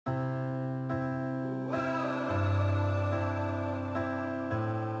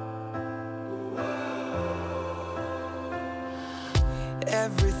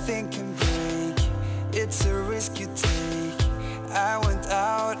Everything can break, it's a risk you take. I went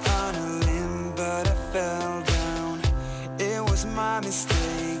out on a limb, but I fell down. It was my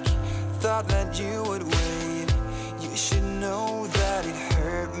mistake, thought that you would wait. You should know that it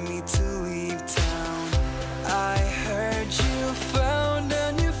hurt me to leave town. I heard you found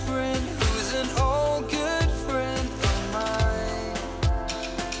a new friend who's an old good friend of mine.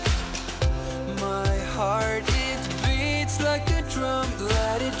 My heart, it beats like a drum.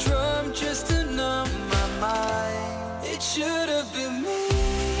 Let it drum just to numb my mind. It should have been me,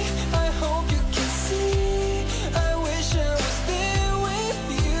 I hope you can see. I wish I was there with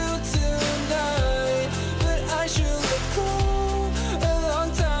you tonight, but I should let go a long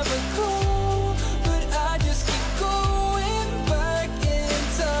time ago. But I just keep going back in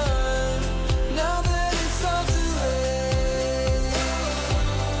time, now that it's all too late.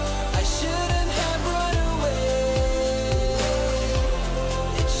 I shouldn't have run away.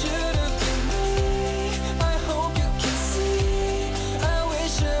 It should have been me, I hope you can see. I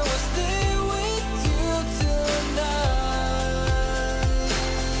wish I was there with you tonight.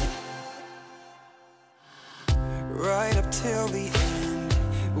 Right up till the end,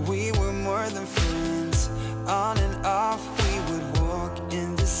 we were more than friends. On and off, we would walk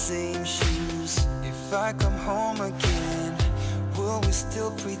in the same shoes. If I come home again, will we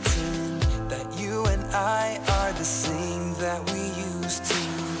still pretend that you and I are the same that we used to?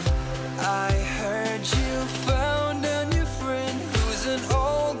 I heard you found a new friend who's an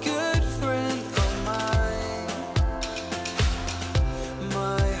old good friend of mine.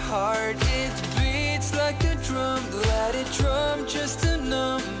 My heart, it beats like a drum. Let it drum just to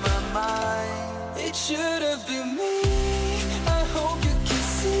numb my mind. It should have been me, I hope you can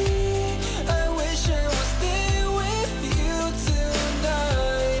see. I wish I was there with you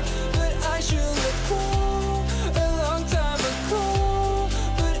tonight, but I should let go a long time ago.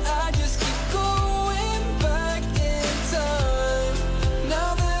 But I just keep going back in time,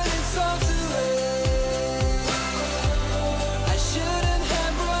 now that it's all too late. I shouldn't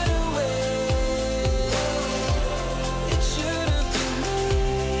have run away. It should have been me,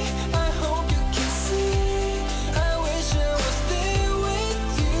 I hope you can see. I wish I was there with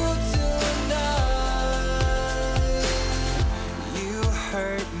you tonight. You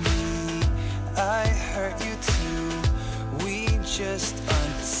hurt me, I hurt you too. We just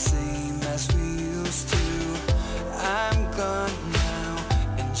aren't the same as we used to. I'm gone now,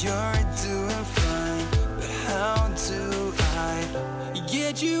 and you're doing fine, but how do I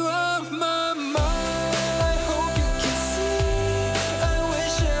get you out?